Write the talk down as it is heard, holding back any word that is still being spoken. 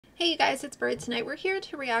Hey you guys, it's Bird. Tonight we're here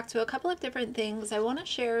to react to a couple of different things. I want to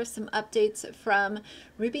share some updates from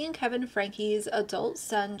Ruby and Kevin Franke's adult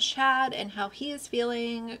son Chad and how he is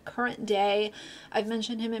feeling current day. I've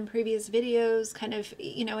mentioned him in previous videos, kind of,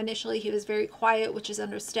 initially he was very quiet, which is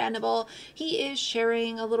understandable. He is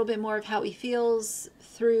sharing a little bit more of how he feels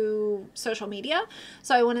through social media,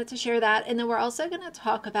 so I wanted to share that. And then we're also going to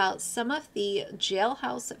talk about some of the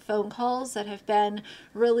jailhouse phone calls that have been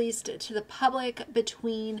released to the public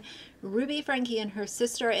between Ruby Franke and her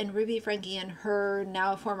sister and Ruby Franke and her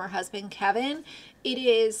now former husband Kevin. It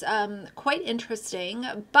is quite interesting,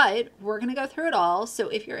 but we're going to go through it all, so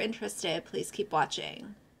if you're interested, please keep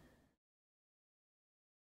watching.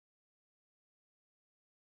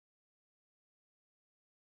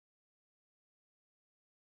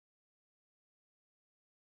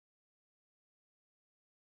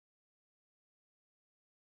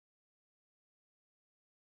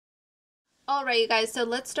 All right, you guys, so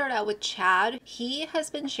let's start out with Chad. He has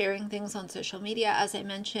been sharing things on social media, as I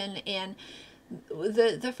mentioned, and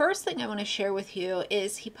the first thing I want to share with you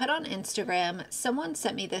is he put on Instagram, someone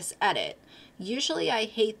sent me this edit. Usually I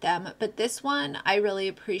hate them, but this one I really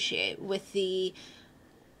appreciate, with the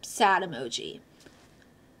sad emoji.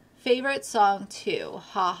 Favorite song too,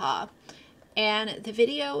 haha. And the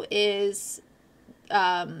video is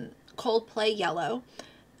Coldplay Yellow.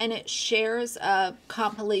 And it shares a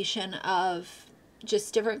compilation of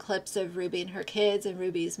just different clips of Ruby and her kids and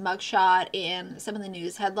Ruby's mugshot and some of the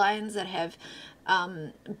news headlines that have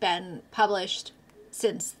been published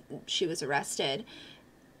since she was arrested.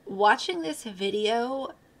 Watching this video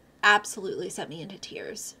absolutely sent me into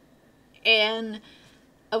tears. And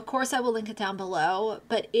of course I will link it down below,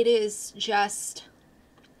 but it is just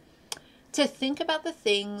to think about the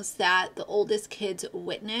things that the oldest kids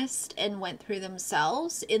witnessed and went through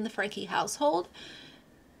themselves in the Franke household.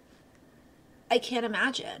 I can't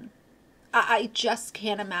imagine. I just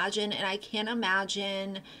can't imagine, and I can't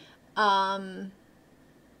imagine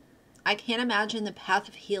the path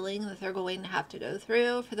of healing that they're going to have to go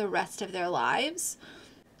through for the rest of their lives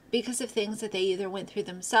because of things that they either went through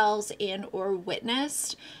themselves and or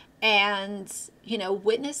witnessed. And,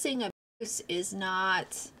 witnessing abuse is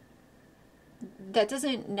not, that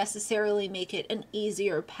doesn't necessarily make it an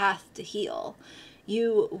easier path to heal.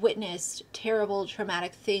 You witnessed terrible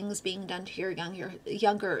traumatic things being done to your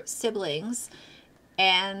younger siblings,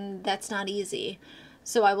 and that's not easy.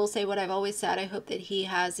 So I will say what I've always said. I hope that he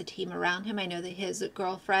has a team around him. I know that his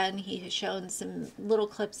girlfriend, he has shown some little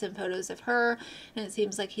clips and photos of her, and it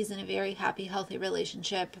seems like he's in a very happy, healthy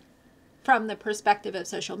relationship from the perspective of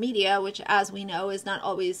social media, which, as we know, is not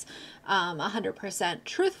always 100%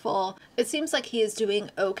 truthful. It seems like he is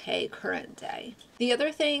doing okay current day. The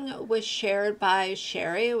other thing was shared by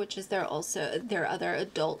Sherry, which is their other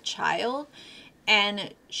adult child,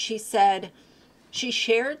 and she said she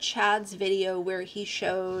shared Chad's video where he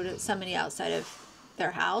showed somebody outside of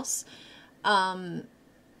their house,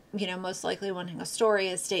 most likely wanting a story,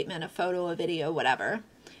 a statement, a photo, a video, whatever.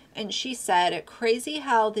 And she said, crazy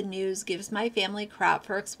how the news gives my family crap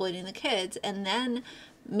for exploiting the kids and then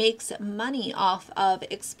makes money off of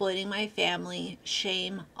exploiting my family.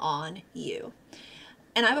 Shame on you.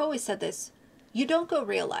 And I've always said this, you don't go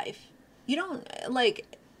real life. You don't,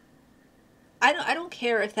 I don't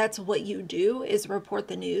care if that's what you do, is report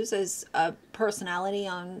the news as a personality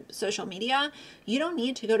on social media. You don't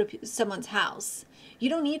need to go to someone's house. You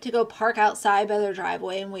don't need to go park outside by their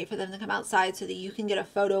driveway and wait for them to come outside so that you can get a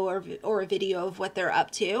photo or a video of what they're up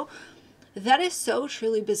to. That is so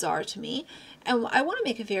truly bizarre to me. And I want to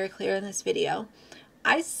make it very clear in this video.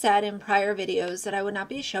 I said in prior videos that I would not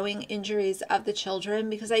be showing injuries of the children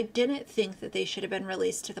because I didn't think that they should have been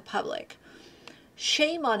released to the public.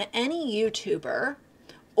 Shame on any YouTuber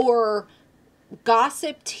or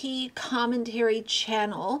gossip tea commentary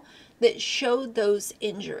channel that showed those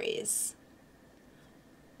injuries.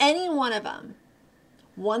 Any one of them.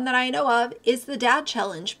 One that I know of is the Dad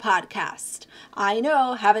Challenge podcast. I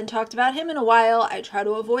know, haven't talked about him in a while. I try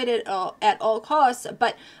to avoid it at all costs,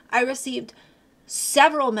 but I received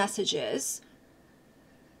several messages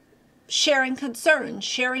sharing concern,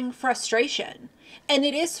 sharing frustration. And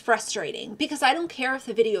it is frustrating because I don't care if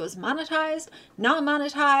the video is monetized, not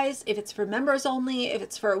monetized, if it's for members only, if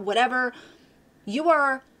it's for whatever. You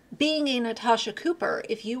are being a Natasha Cooper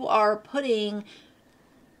if you are putting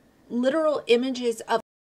literal images of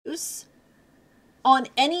abuse on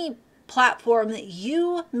any platform that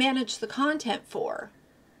you manage the content for.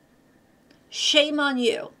 Shame on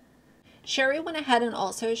you. Sherry went ahead and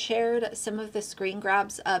also shared some of the screen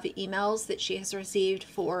grabs of emails that she has received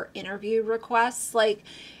for interview requests.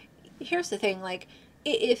 Here's the thing,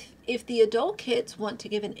 if the adult kids want to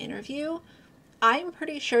give an interview, I'm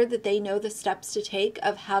pretty sure that they know the steps to take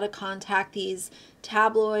of how to contact these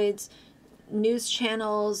tabloids, news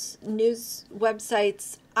channels, news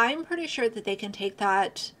websites. I'm pretty sure that they can take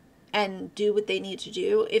that and do what they need to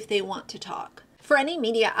do if they want to talk. For any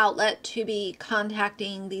media outlet to be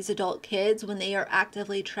contacting these adult kids when they are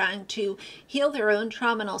actively trying to heal their own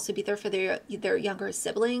trauma and also be there for their younger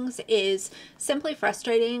siblings is simply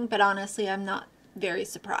frustrating, but honestly, I'm not very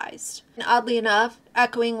surprised. And oddly enough,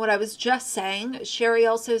 echoing what I was just saying, Sherry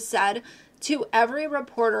also said, "To every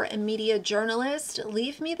reporter and media journalist,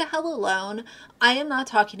 leave me the hell alone. I am not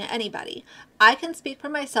talking to anybody. I can speak for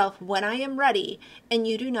myself when I am ready, and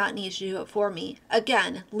you do not need to do it for me.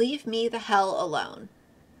 Again, leave me the hell alone."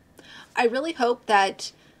 I really hope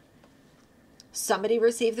that somebody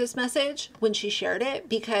received this message when she shared it,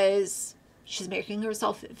 because she's making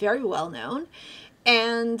herself very well known,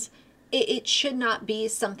 and it should not be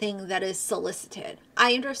something that is solicited.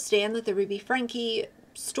 I understand that the Ruby Franke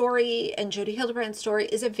story and Jodi Hildebrand story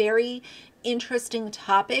is a very interesting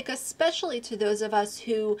topic, especially to those of us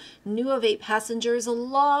who knew of 8 passengers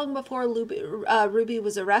long before Ruby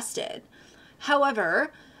was arrested.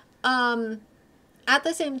 However, at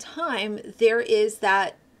the same time, there is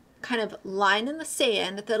that kind of line in the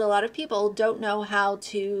sand that a lot of people don't know how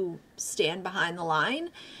to stand behind the line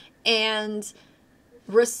and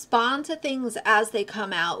respond to things as they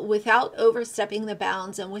come out without overstepping the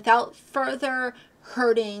bounds and without further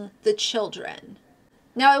hurting the children.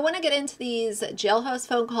 Now, I want to get into these jailhouse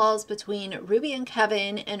phone calls between Ruby and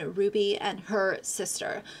Kevin and Ruby and her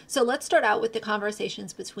sister. So let's start out with the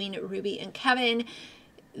conversations between Ruby and Kevin.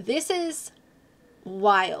 This is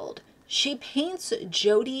wild. She paints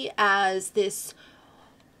Jodi as this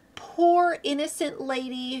poor innocent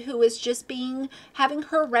lady who is just having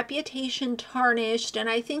her reputation tarnished, and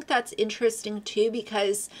I think that's interesting too,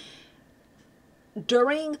 because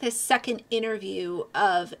during the second interview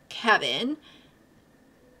of Kevin,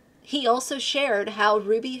 he also shared how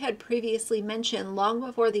Ruby had previously mentioned, long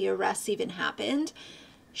before the arrests even happened,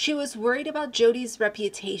 she was worried about Jodi's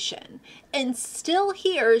reputation. And still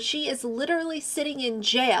here, she is literally sitting in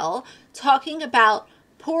jail talking about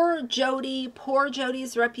poor Jodi, poor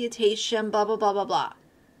Jodi's reputation, blah, blah, blah, blah, blah.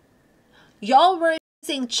 Y'all were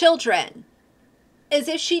raising children. As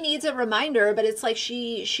if she needs a reminder, but it's like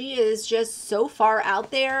she is just so far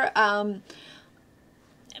out there.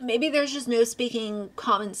 Maybe there's just no speaking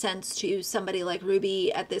common sense to somebody like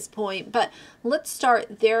Ruby at this point. But let's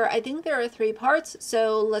start there. I think there are 3 parts,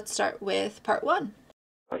 so let's start with part 1.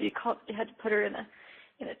 You had to put her in a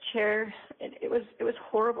chair, and it was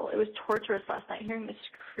horrible. It was torturous last night, hearing the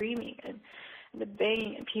screaming and the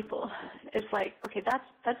banging and people. It's like, okay,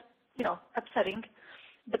 that's upsetting.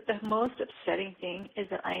 But the most upsetting thing is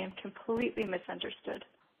that I am completely misunderstood.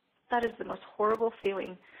 That is the most horrible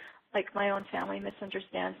feeling. Like, my own family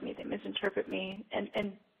misunderstands me. They misinterpret me.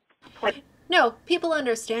 And no, people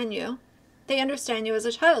understand you. They understand you as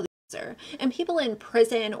a child user. And people in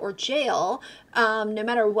prison or jail, no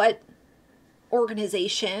matter what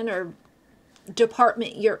organization or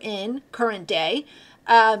department you're in current day,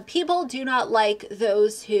 people do not like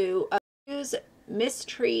those who abuse,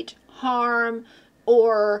 mistreat, harm,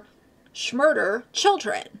 or murder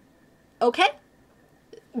children. Okay?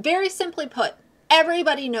 Very simply put,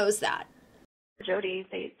 everybody knows that. Jodi,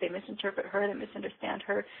 they misinterpret her, they misunderstand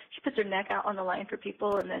her. She puts her neck out on the line for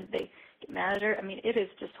people, and then they get mad at her. I mean, it is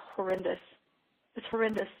just horrendous. It's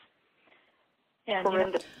horrendous. And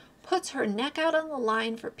horrendous. Puts her neck out on the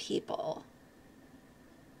line for people.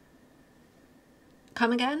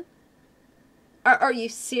 Come again? Are you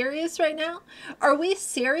serious right now? Are we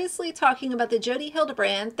seriously talking about the Jodi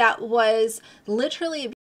Hildebrand that was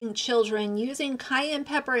literally abusing children, using cayenne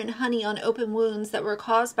pepper and honey on open wounds that were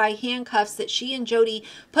caused by handcuffs that she and Jodi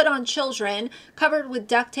put on children, covered with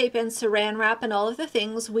duct tape and saran wrap and all of the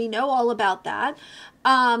things? We know all about that.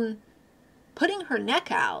 Putting her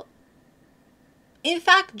neck out. In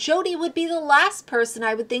fact, Jodi would be the last person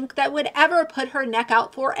I would think that would ever put her neck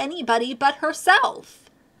out for anybody but herself.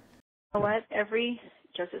 You know what? Every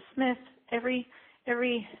Joseph Smith, every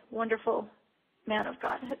wonderful man of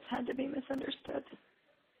God has had to be misunderstood.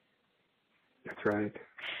 That's right.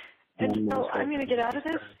 And so I'm going to get out of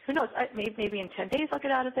this. Who knows? Maybe in 10 days I'll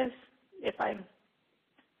get out of this if I'm,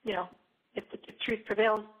 if the truth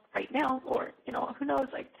prevails right now, or, who knows,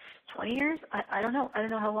 like 20 years? I don't know. I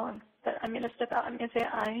don't know how long. But I'm going to step out. I'm going to say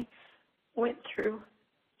I went through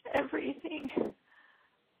everything.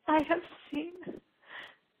 I have seen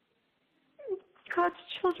God's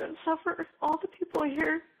children suffer. All the people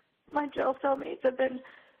here, my jail cellmates, have been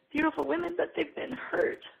beautiful women, but they've been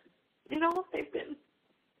hurt. They've been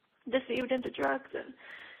deceived into drugs, and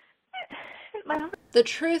my heart. The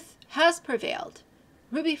truth has prevailed.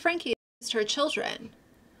 Ruby Franke abused her children.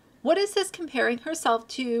 What is this comparing herself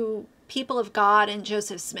to people of God and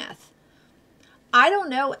Joseph Smith? I don't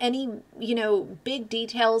know any, big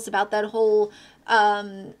details about that whole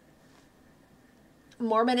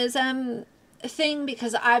Mormonism thing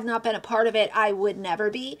because I've not been a part of it. I would never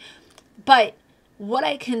be. But what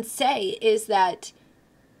I can say is that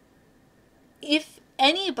if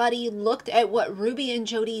anybody looked at what Ruby and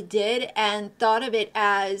Jody did and thought of it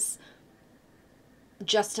as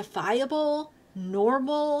justifiable,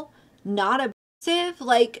 normal, not abusive,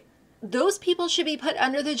 like those people should be put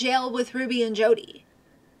under the jail with Ruby and Jody.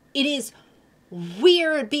 It is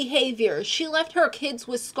weird behavior. She left her kids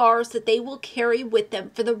with scars that they will carry with them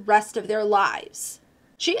for the rest of their lives.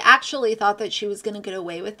 She actually thought that she was going to get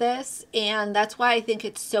away with this, and that's why I think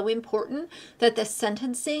it's so important that the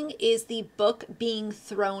sentencing is the book being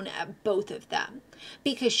thrown at both of them,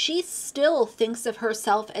 because she still thinks of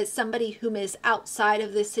herself as somebody whom is outside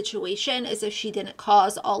of this situation, as if she didn't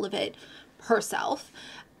cause all of it herself.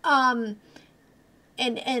 I'm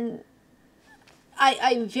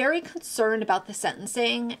very concerned about the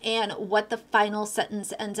sentencing and what the final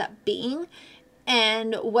sentence ends up being,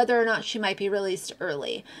 and whether or not she might be released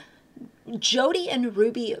early. Jody and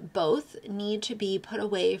Ruby both need to be put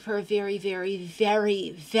away for a very, very, very,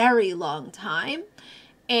 very long time.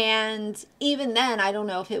 And even then, I don't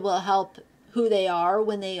know if it will help who they are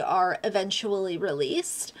when they are eventually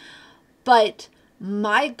released. But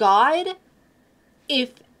my God,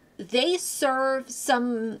 if they serve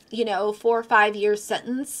some, 4 or 5 year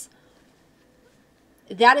sentence,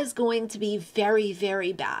 that is going to be very,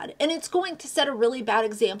 very bad. And it's going to set a really bad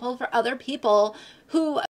example for other people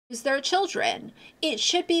who abuse their children. It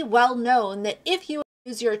should be well known that if you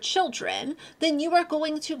abuse your children, then you are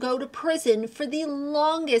going to go to prison for the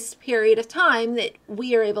longest period of time that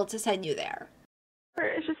we are able to send you there.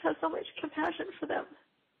 I just have so much compassion for them.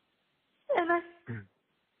 And I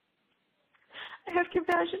have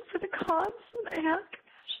compassion for the cause, and I have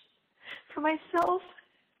compassion for myself.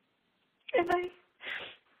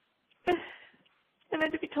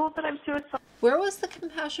 And to be told that I'm suicidal. Where was the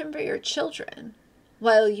compassion for your children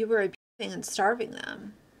while you were abusing and starving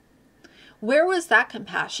them? Where was that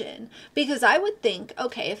compassion? Because I would think,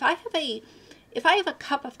 okay, if I have a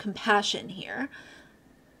cup of compassion here,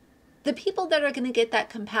 the people that are going to get that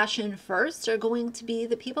compassion first are going to be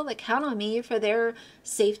the people that count on me for their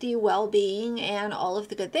safety, well-being, and all of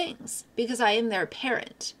the good things, because I am their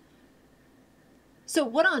parent. So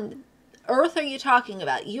what on earth are you talking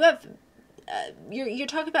about? You have, you're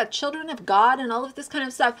talking about children of God and all of this kind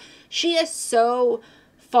of stuff. She is so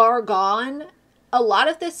far gone. A lot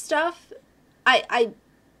of this stuff, I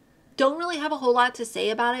don't really have a whole lot to say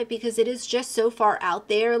about it because it is just so far out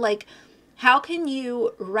there. Like, how can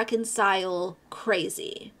you reconcile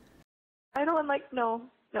crazy? I don't like, no,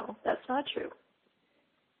 that's not true.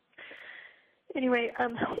 Anyway,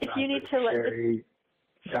 if you need to let Sherry,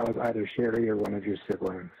 that was either Sherry or one of your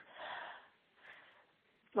siblings.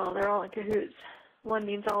 Well, they're all in cahoots. One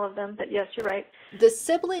means all of them, but yes, you're right. The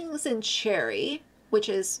siblings and Sherry, which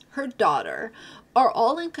is her daughter, are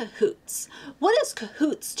all in cahoots. What is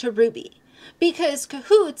cahoots to Ruby? Because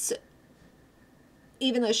cahoots,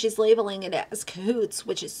 even though she's labeling it as cahoots,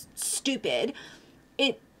 which is stupid,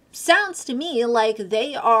 it sounds to me like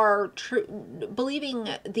they are believing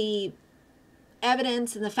the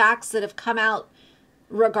evidence and the facts that have come out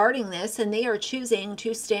regarding this, and they are choosing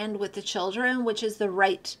to stand with the children, which is the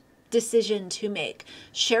right decision to make.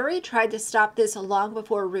 Sherry tried to stop this long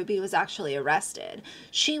before Ruby was actually arrested.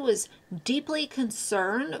 She was deeply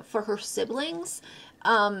concerned for her siblings,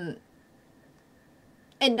 and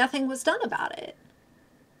nothing was done about it.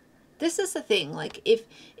 This is the thing, like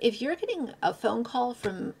if you're getting a phone call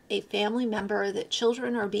from a family member that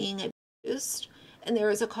children are being abused and there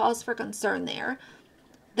is a cause for concern there,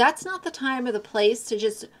 that's not the time or the place to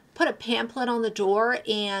just put a pamphlet on the door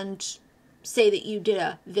and say that you did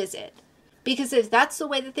a visit. Because if that's the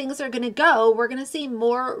way that things are going to go, we're going to see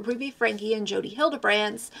more Ruby Franke and Jody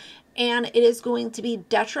Hildebrands, and it is going to be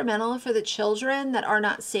detrimental for the children that are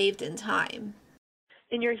not saved in time.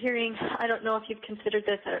 In your hearing, I don't know if you've considered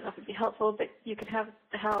this, I don't know if it'd be helpful, but you can have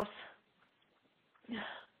the house.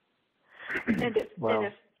 And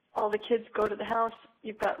if all the kids go to the house,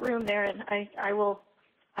 you've got room there, and I will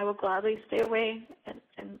gladly stay away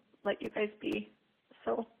and let you guys be.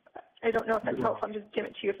 So I don't know if that's helpful. I'm just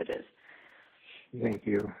giving it to you if it is. Thank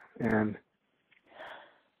you. And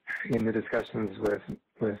in the discussions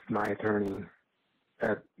with my attorney,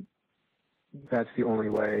 that's the only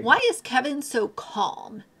way. Why is Kevin so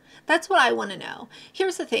calm? That's what I want to know.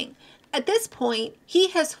 Here's the thing. At this point, he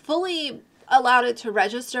has fully allowed it to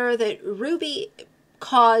register that Ruby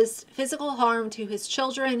caused physical harm to his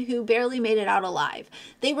children who barely made it out alive.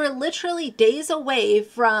 They were literally days away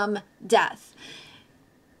from death.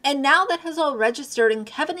 And now that has all registered, and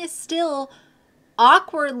Kevin is still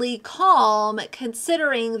awkwardly calm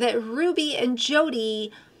considering that Ruby and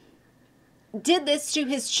Jody did this to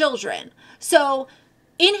his children. So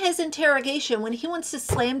in his interrogation, when he wants to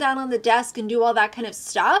slam down on the desk and do all that kind of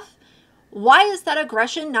stuff, why is that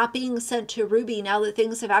aggression not being sent to Ruby now that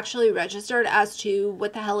things have actually registered as to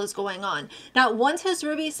what the hell is going on? Not once has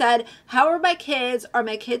Ruby said, how are my kids? Are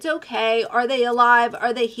my kids okay? Are they alive?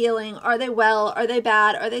 Are they healing? Are they well? Are they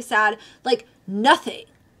bad? Are they sad? Like, nothing.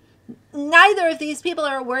 Neither of these people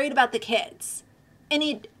are worried about the kids. And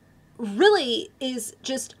it really is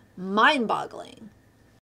just mind-boggling.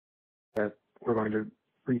 That we're going to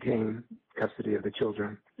retain custody of the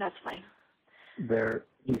children. That's fine.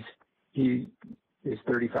 He is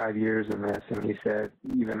 35 years in this, and he said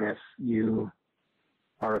even if you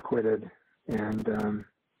are acquitted and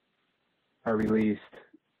are released,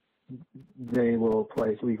 they will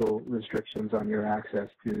place legal restrictions on your access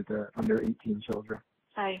to the under 18 children.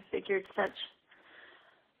 I figured such.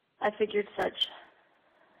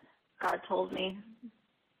 God told me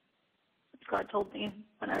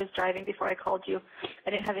when I was driving before I called you. I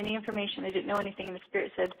didn't have any information. I didn't know anything, and the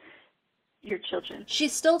Spirit said, your children.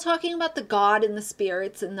 She's still talking about the God and the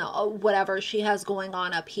spirits and the whatever she has going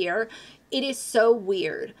on up here. It is so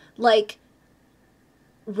weird. Like,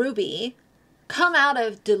 Ruby, come out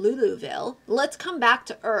of Deluluville. Let's come back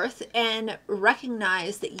to Earth and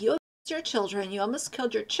recognize that you abused your children. You almost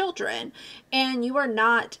killed your children, and you are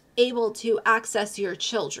not able to access your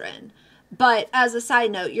children. But as a side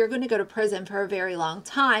note, you're going to go to prison for a very long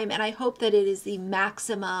time, and I hope that it is the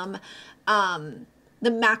maximum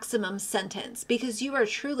sentence, because you are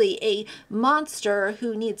truly a monster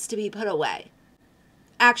who needs to be put away.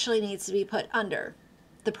 Actually needs to be put under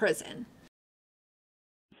the prison.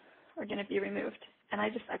 Are going to be removed. And I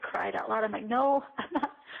cried out loud. I'm like, no,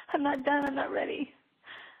 I'm not done. I'm not ready.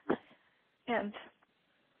 And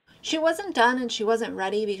she wasn't done and she wasn't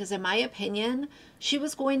ready because, in my opinion, she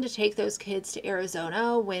was going to take those kids to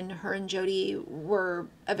Arizona when her and Jody were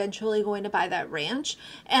eventually going to buy that ranch.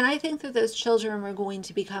 And I think that those children were going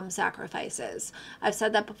to become sacrifices. I've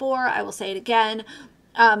said that before. I will say it again.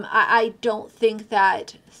 I don't think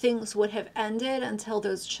that things would have ended until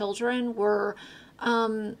those children were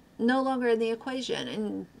no longer in the equation.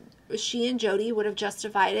 And she and Jody would have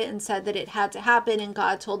justified it and said that it had to happen, and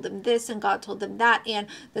God told them this and God told them that, and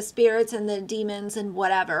the spirits and the demons and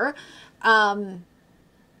whatever. And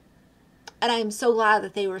I'm so glad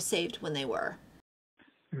that they were saved when they were.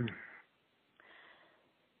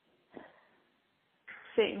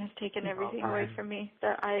 Satan has taken everything away from me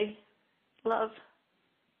that I love.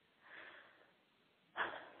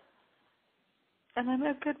 And I'm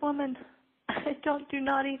a good woman. I don't do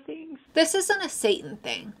naughty things. This isn't a Satan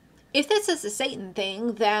thing. If this is a Satan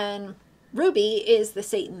thing, then Ruby is the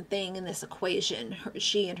Satan thing in this equation.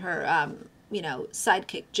 She and her,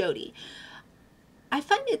 sidekick Jody. I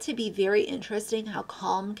find it to be very interesting how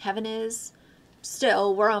calm Kevin is.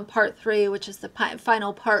 Still, we're on part 3, which is the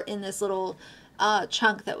final part in this little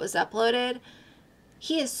chunk that was uploaded.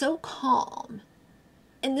 He is so calm.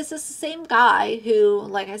 And this is the same guy who,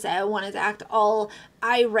 like I said, wanted to act all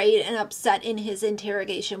irate and upset in his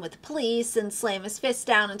interrogation with the police and slam his fist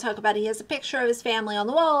down and talk about he has a picture of his family on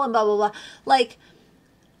the wall and blah, blah, blah. Like,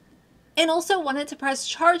 and also wanted to press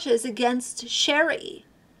charges against Sherry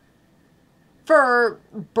for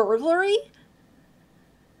burglary.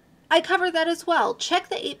 I covered that as well. Check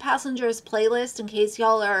the 8 Passengers playlist in case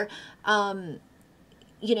y'all are,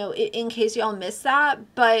 in case y'all missed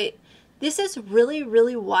that. But this is really,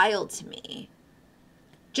 really wild to me.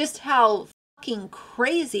 Just how fucking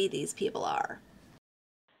crazy these people are.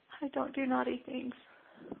 I don't do naughty things.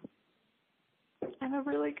 I'm a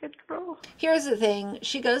really good girl. Here's the thing.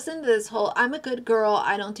 She goes into this whole, I'm a good girl,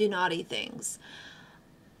 I don't do naughty things.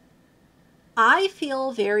 I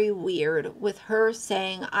feel very weird with her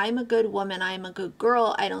saying, I'm a good woman, I'm a good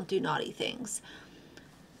girl, I don't do naughty things.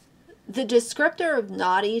 The descriptor of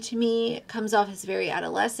naughty to me comes off as very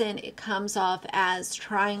adolescent. It comes off as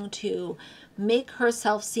trying to make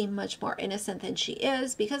herself seem much more innocent than she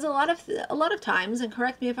is, because a lot of times, and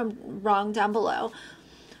correct me if I'm wrong down below,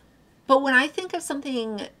 but when I think of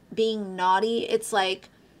something being naughty, it's like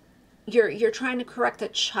you're trying to correct a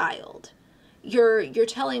child. You're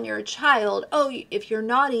telling your child, oh, if you're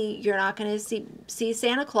naughty, you're not going to see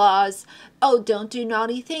Santa Claus. Oh, don't do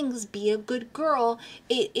naughty things. Be a good girl.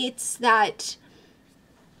 It's that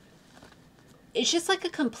it's just like a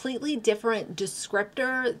completely different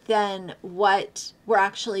descriptor than what we're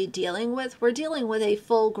actually dealing with. We're dealing with a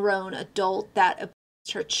full-grown adult that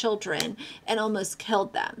abused her children and almost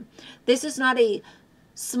killed them. This is not a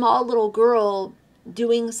small little girl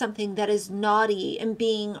doing something that is naughty and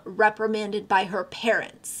being reprimanded by her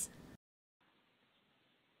parents.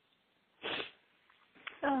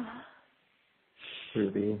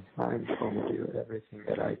 Ruby, I'm going to do everything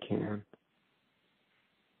that I can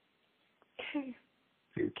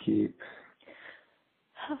to keep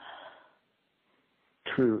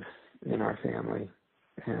truth in our family.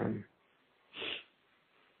 And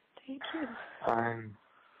thank you.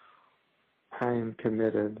 I'm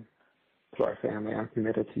committed to our family. I'm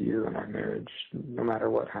committed to you and our marriage, no matter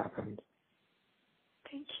what happens.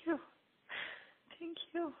 Thank you. Thank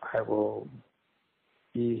you. I will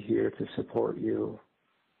be here to support you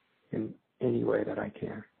in any way that I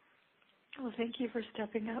can. Well, thank you for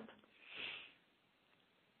stepping up.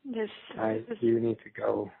 I do need to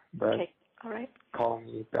go, but okay. All right. Call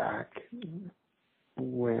me back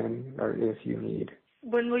when or if you need.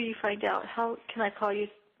 When will you find out? How can I call you?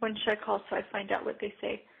 When should I call so I find out what they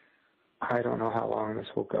say? I don't know how long this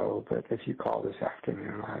will go, but if you call this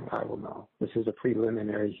afternoon, I will know. This is a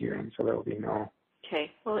preliminary hearing, so there will be no.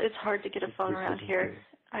 Okay. Well, it's hard to get a phone around here.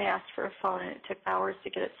 I asked for a phone, and it took hours to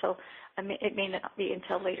get it, so it may not be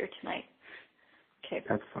until later tonight. Okay.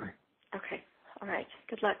 That's fine. Okay. All right.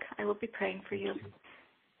 Good luck. I will be praying for you. Okay.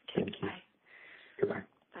 Thank you. Bye. Goodbye.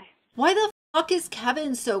 Bye. Why the fuck is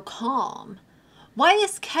Kevin so calm? Why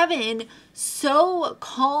is Kevin so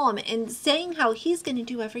calm and saying how he's going to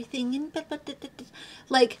do everything? And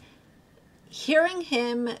like, hearing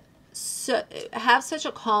him have such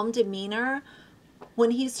a calm demeanor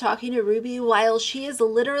when he's talking to Ruby while she is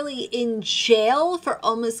literally in jail for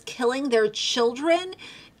almost killing their children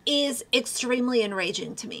is extremely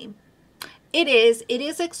enraging to me. It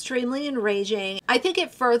is extremely enraging. I think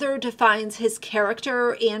it further defines his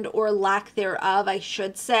character and or lack thereof, I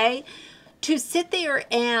should say, to sit there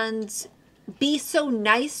and be so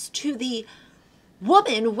nice to the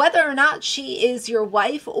woman, whether or not she is your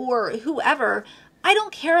wife or whoever. I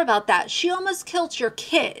don't care about that. She almost killed your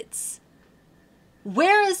kids.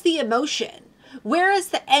 Where is the emotion? Where is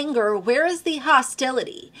the anger? Where is the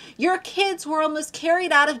hostility? Your kids were almost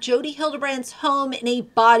carried out of Jody Hildebrand's home in a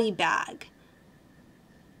body bag.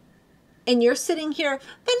 And you're sitting here,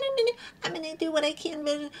 I'm going to do what I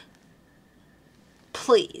can.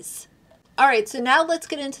 Please. All right, so now let's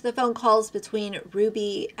get into the phone calls between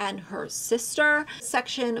Ruby and her sister.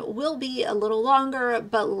 Section will be a little longer,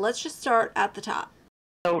 but let's just start at the top.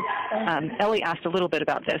 So Ellie asked a little bit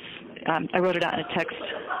about this. I wrote it out in a text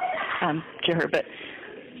to her. But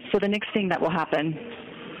so the next thing that will happen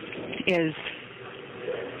is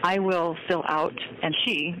I will fill out, and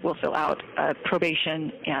she will fill out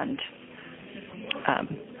probation and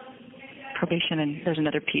there's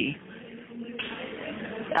another P,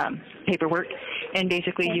 paperwork. And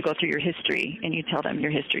basically you go through your history and you tell them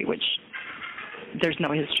your history, which there's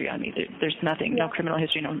no history on me. There's nothing, no criminal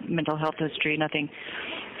history, no mental health history, nothing.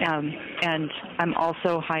 And I'm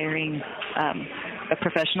also hiring a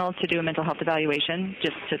professional to do a mental health evaluation,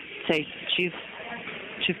 just to say she's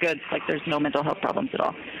good, like there's no mental health problems at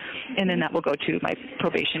all. And then that will go to my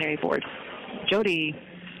probationary board. Jody,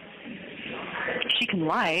 she can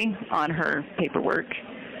lie on her paperwork,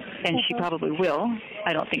 and she probably will.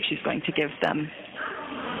 I don't think she's going to give them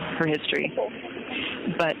her history.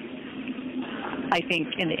 But I think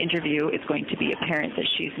in the interview it's going to be apparent that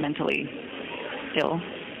she's mentally ill.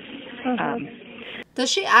 Does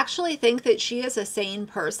she actually think that she is a sane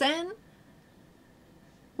person?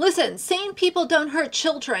 Listen, sane people don't hurt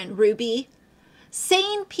children, Ruby.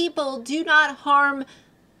 Sane people do not harm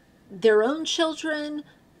their own children,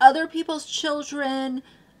 other people's children,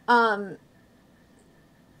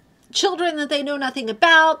 children that they know nothing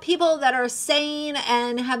about, people that are sane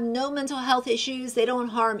and have no mental health issues. They don't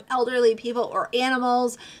harm elderly people or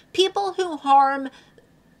animals. People who harm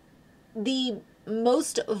the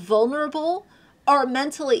most vulnerable are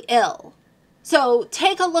mentally ill. So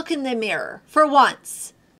take a look in the mirror for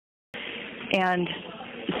once. And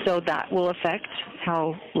so that will affect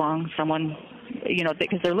how long someone,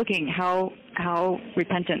 because they're looking, how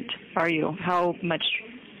repentant are you? How much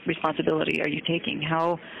responsibility are you taking?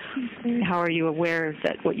 How are you aware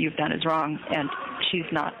that what you've done is wrong? And she's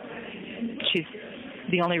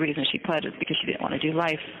the only reason she pled is because she didn't want to do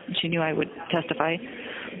life. She knew I would testify.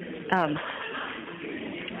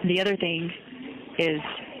 The other thing is,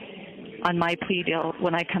 on my plea deal,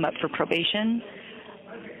 when I come up for probation,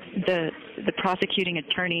 the prosecuting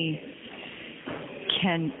attorney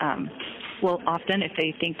can will often, if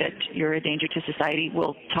they think that you're a danger to society,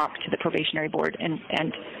 will talk to the probationary board and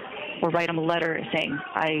or write them a letter saying,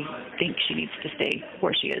 I think she needs to stay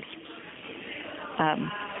where she is.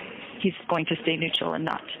 He's going to stay neutral and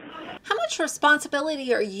not. How much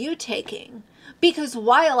responsibility are you taking? Because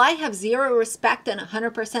while I have zero respect and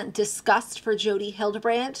 100% disgust for Jodi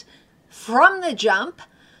Hildebrandt, from the jump,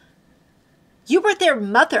 you were their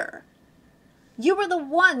mother. You were the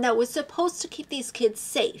one that was supposed to keep these kids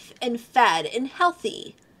safe and fed and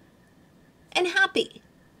healthy and happy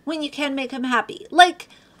when you can make them happy. Like,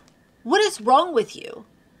 what is wrong with you?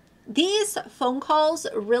 These phone calls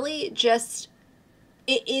really just,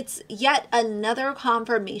 it's yet another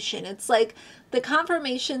confirmation. It's like the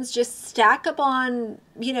confirmations just stack up on,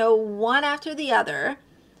 one after the other.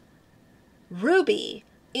 Ruby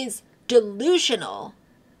is delusional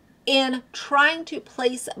in trying to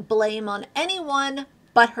place blame on anyone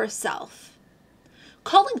but herself.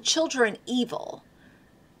 Calling children evil.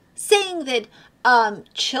 Saying that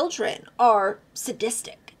children are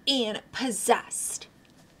sadistic and possessed.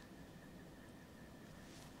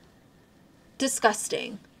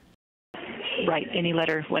 Disgusting. Write any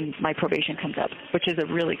letter when my probation comes up, which is a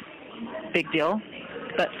really big deal.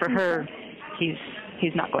 But for her,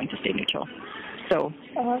 he's not going to stay neutral. So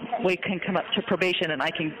we can come up to probation, and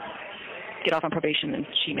I can get off on probation, and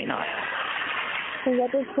she may not. So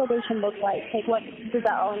what does probation look like? Like, what does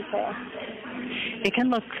that all entail? It can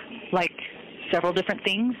look like several different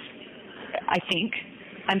things, I think.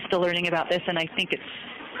 I'm still learning about this, and I think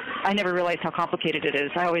I never realized how complicated it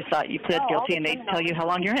is. I always thought you pled guilty and they'd tell you how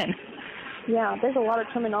long you're in. Yeah, there's a lot of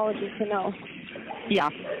terminology to know. Yeah,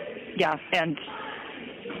 and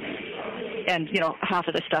half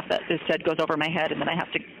of the stuff that is said goes over my head, and then I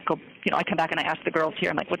have to go, I come back and I ask the girls here,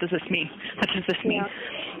 I'm like, what does this mean? What does this mean?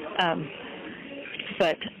 Yeah.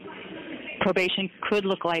 But probation could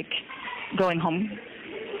look like going home.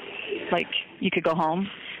 Like, you could go home.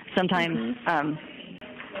 Sometimes,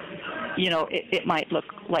 it might look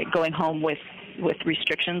like going home with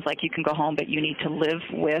restrictions, like you can go home, but you need to live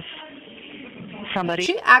with somebody.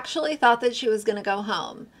 She actually thought that she was going to go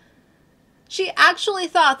home. She actually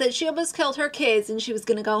thought that she almost killed her kids and she was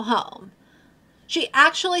going to go home. She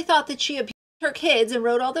actually thought that she abused her kids and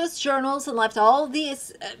wrote all those journals and left all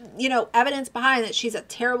these, evidence behind that she's a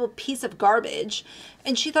terrible piece of garbage.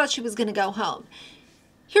 And she thought she was going to go home.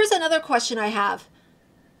 Here's another question I have.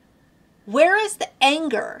 Where is the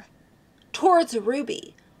anger towards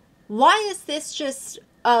Ruby? Why is this just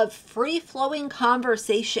a free-flowing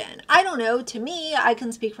conversation? I don't know. To me, I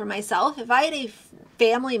can speak for myself. If I had a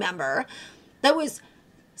family member that was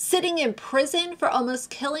sitting in prison for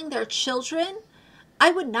almost killing their children,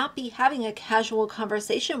 I would not be having a casual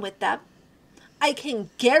conversation with them. I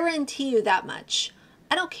can guarantee you that much.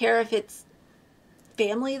 I don't care if it's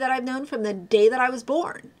family that I've known from the day that I was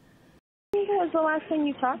born. When was the last time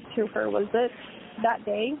you talked to her? Was it that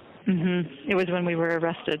day? It was when we were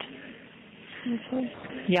arrested. Okay.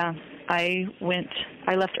 Yeah, I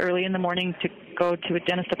left early in the morning to go to a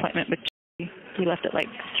dentist appointment with Jodi. We left at like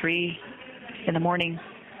 3 in the morning,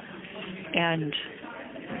 and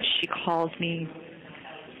she calls me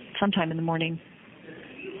sometime in the morning,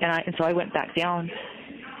 and so I went back down.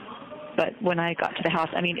 But when I got to the house,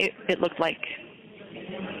 I mean, it looked like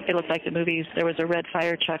the movies. There was a red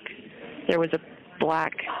fire truck. There was a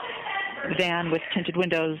black van with tinted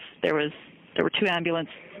windows. There were 2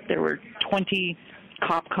 ambulances. There were 20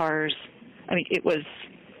 cop cars. I mean, it was.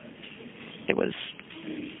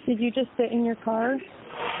 Did you just sit in your car?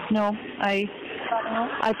 No,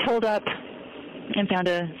 I pulled up and found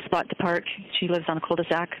a spot to park. She lives on a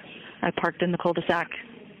cul-de-sac. I parked in the cul-de-sac,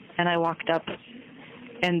 and I walked up,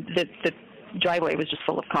 and the driveway was just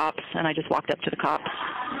full of cops, and I just walked up to the cops,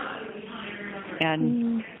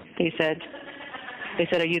 and they said,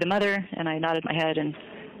 "Are you the mother?" And I nodded my head, and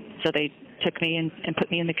so they took me and put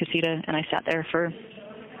me in the casita, and I sat there for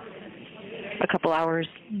a couple hours.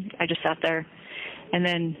 I just sat there, and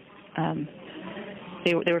then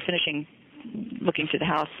they were finishing looking through the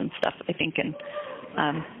house and stuff, I think, and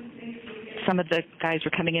some of the guys were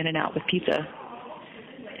coming in and out with pizza,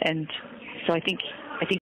 and so I think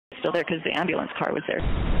it's still there because the ambulance car was there.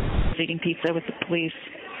 I was eating pizza with the police,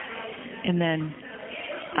 and then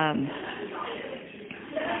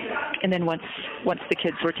once the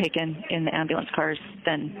kids were taken in the ambulance cars,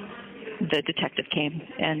 then the detective came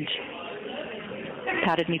and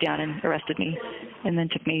patted me down and arrested me, and then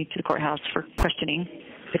took me to the courthouse for questioning,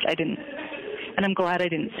 which I didn't. And I'm glad I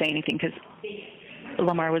didn't say anything, because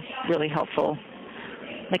Lamar was really helpful.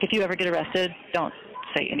 Like, if you ever get arrested, don't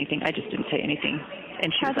say anything. I just didn't say anything.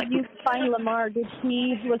 And she was like, how did you find Lamar?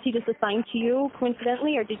 Was he just assigned to you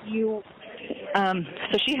coincidentally, or did you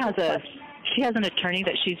So she has an attorney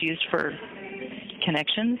that she's used for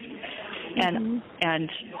connections, and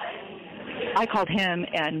I called him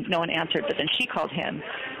and no one answered, but then she called him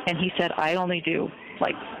and he said, I only do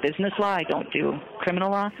like business law, I don't do criminal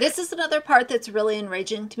law. This is another part that's really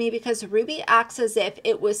enraging to me, because Ruby acts as if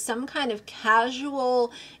it was some kind of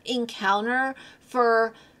casual encounter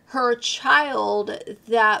for her child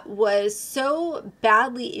that was so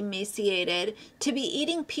badly emaciated to be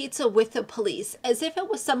eating pizza with the police, as if it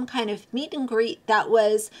was some kind of meet and greet that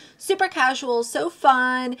was super casual, so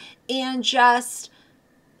fun, and just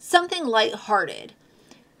something lighthearted.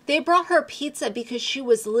 They brought her pizza because she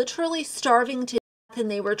was literally starving to death,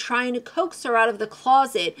 and they were trying to coax her out of the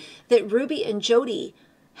closet that Ruby and Jody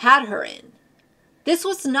had her in. This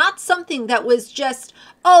was not something that was just,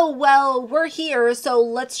 oh, well, we're here, so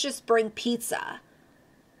let's just bring pizza.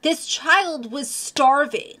 This child was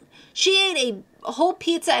starving. She ate a whole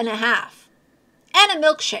pizza and a half and a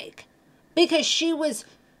milkshake because she was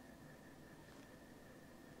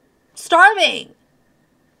starving.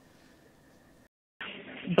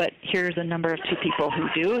 But here's a number of 2 people who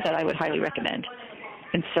do that I would highly recommend.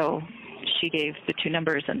 And so she gave the 2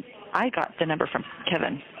 numbers, and I got the number from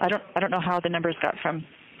Kevin. I don't know how the numbers got from.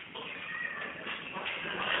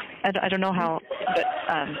 I don't know how, but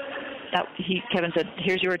Kevin said,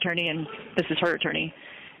 "Here's your attorney, and this is her attorney,"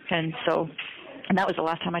 and that was the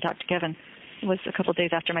last time I talked to Kevin. It was a couple of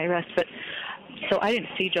days after my arrest. But so I didn't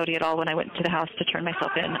see Jody at all when I went to the house to turn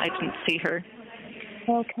myself in. I didn't see her.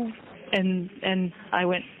 Okay. And I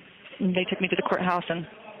went. And they took me to the courthouse, and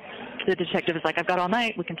the detective was like, "I've got all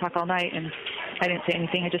night. We can talk all night." And I didn't say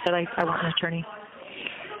anything. I just said I want an attorney.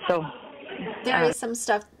 So there is some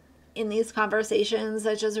stuff in these conversations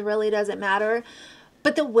that just really doesn't matter.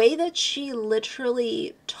 But the way that she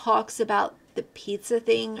literally talks about the pizza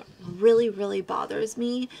thing really, really bothers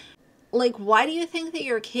me. Like, why do you think that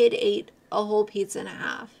your kid ate a whole pizza and a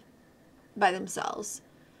half by themselves?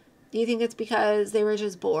 Do you think it's because they were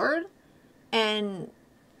just bored and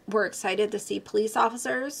were excited to see police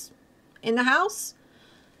officers in the house?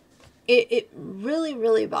 It really,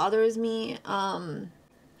 really bothers me.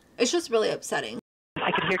 It's just really upsetting.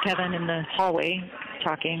 I could hear Kevin in the hallway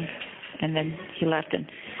talking, and then he left.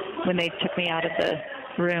 And when they took me out of the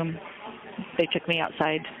room, they took me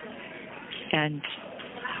outside and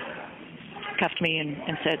cuffed me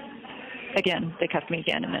and said, again, they cuffed me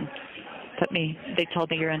again, and then they told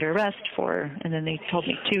me you're under arrest and then they told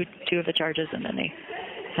me two of the charges, and then they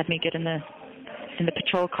had me get in the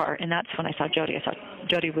patrol car. And that's when I saw Jody. I saw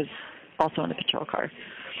Jody was also in the patrol car.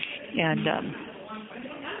 And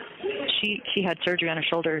she had surgery on her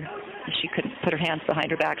shoulder. She couldn't put her hands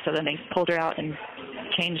behind her back, so then they pulled her out and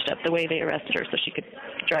changed up the way they arrested her so she could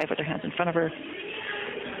drive with her hands in front of her.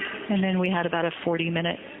 And then we had about a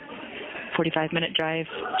 45-minute drive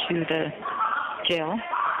to the jail.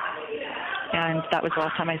 And that was the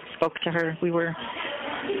last time I spoke to her. We were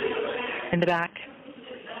in the back.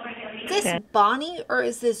 Is this Bonnie or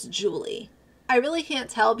is this Julie? I really can't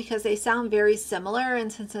tell because they sound very similar,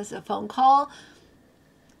 and since it's a phone call,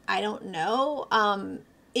 I don't know.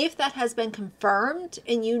 If that has been confirmed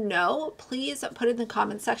and you know, please put it in the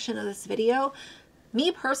comment section of this video.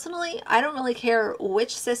 Me personally, I don't really care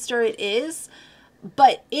which sister it is,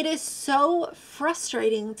 but it is so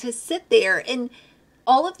frustrating to sit there and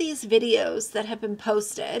all of these videos that have been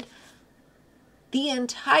posted the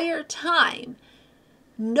entire time.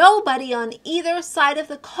 Nobody on either side of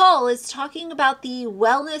the call is talking about the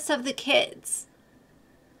wellness of the kids.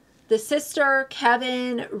 The sister,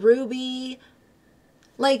 Kevin, Ruby,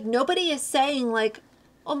 like nobody is saying like,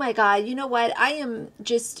 oh my God, you know what? I am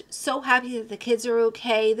just so happy that the kids are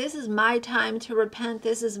okay. This is my time to repent.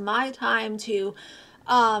 This is my time to,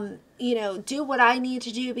 do what I need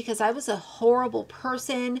to do because I was a horrible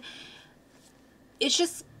person. It's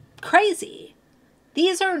just crazy.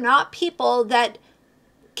 These are not people that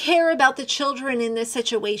care about the children in this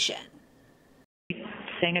situation.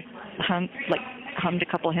 Sang hummed a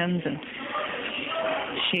couple hymns, and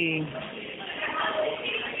she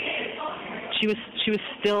was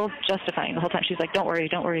still justifying the whole time. She's like, don't worry,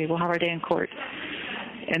 we'll have our day in court.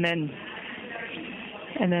 And then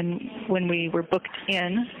when we were booked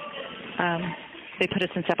in, they put us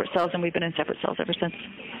in separate cells, and we've been in separate cells ever since.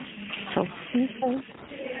 So. Okay.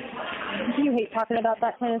 Do you hate talking about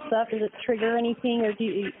that kind of stuff? Does it trigger anything, or is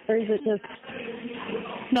it just?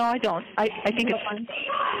 No, I don't. I think it's fun.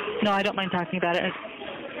 No, I don't mind talking about it.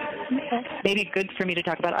 Okay. Maybe good for me to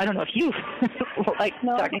talk about it. I don't know if you like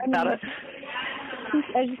talking about it.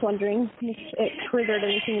 I was just wondering if it triggered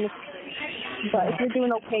anything. But if you're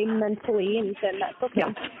doing okay mentally, and then that's okay.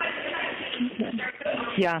 Yeah. Okay.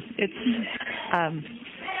 Yeah, I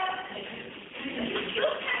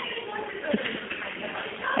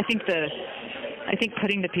think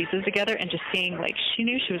putting the pieces together and just seeing, like, she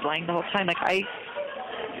knew she was lying the whole time. Like,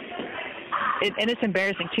 and it's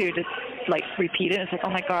embarrassing too to, like, repeat it. It's like, oh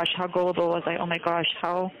my gosh, how gullible was I? Oh my gosh,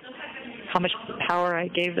 how much power I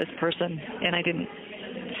gave this person, and I didn't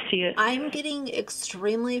see it. I'm getting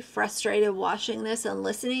extremely frustrated watching this and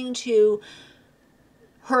listening to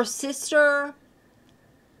her sister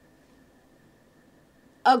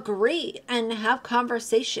agree and have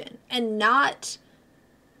conversation and not,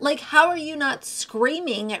 like, how are you not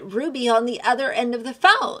screaming at Ruby on the other end of the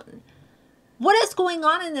phone? What is going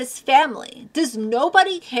on in this family? Does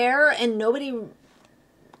nobody care and nobody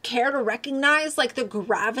care to recognize, like, the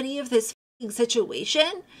gravity of this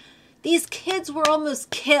situation? These kids were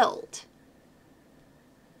almost killed.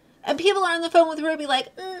 And people are on the phone with Ruby like,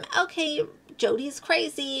 okay, Jody's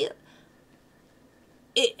crazy.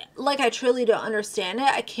 Like, I truly don't understand it.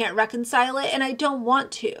 I can't reconcile it, and I don't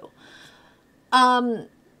want to.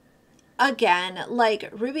 Again, like,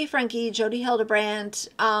 Ruby Franke, Jody Hildebrandt,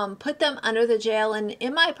 put them under the jail. And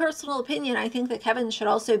in my personal opinion, I think that Kevin should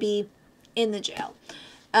also be in the jail.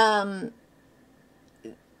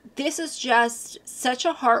 This is just such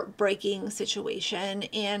a heartbreaking situation.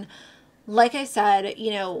 And like I said,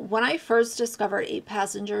 you know, when I first discovered 8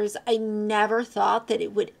 Passengers, I never thought that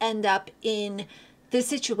it would end up in the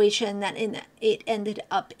situation that it ended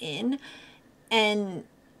up in. And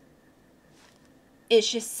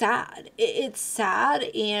it's just sad. It's sad,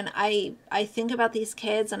 and I think about these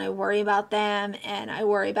kids, and I worry about them, and I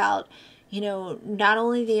worry about, you know, not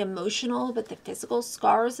only the emotional, but the physical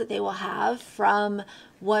scars that they will have from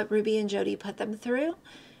what Ruby and Jody put them through.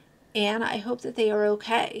 And I hope that they are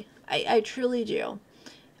okay. I truly do.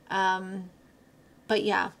 But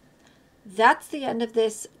yeah, that's the end of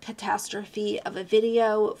this catastrophe of a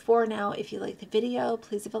video. For now, if you like the video,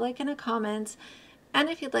 please leave a like and a comment. And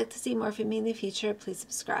if you'd like to see more from me in the future, please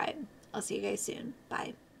subscribe. I'll see you guys soon.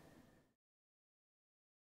 Bye.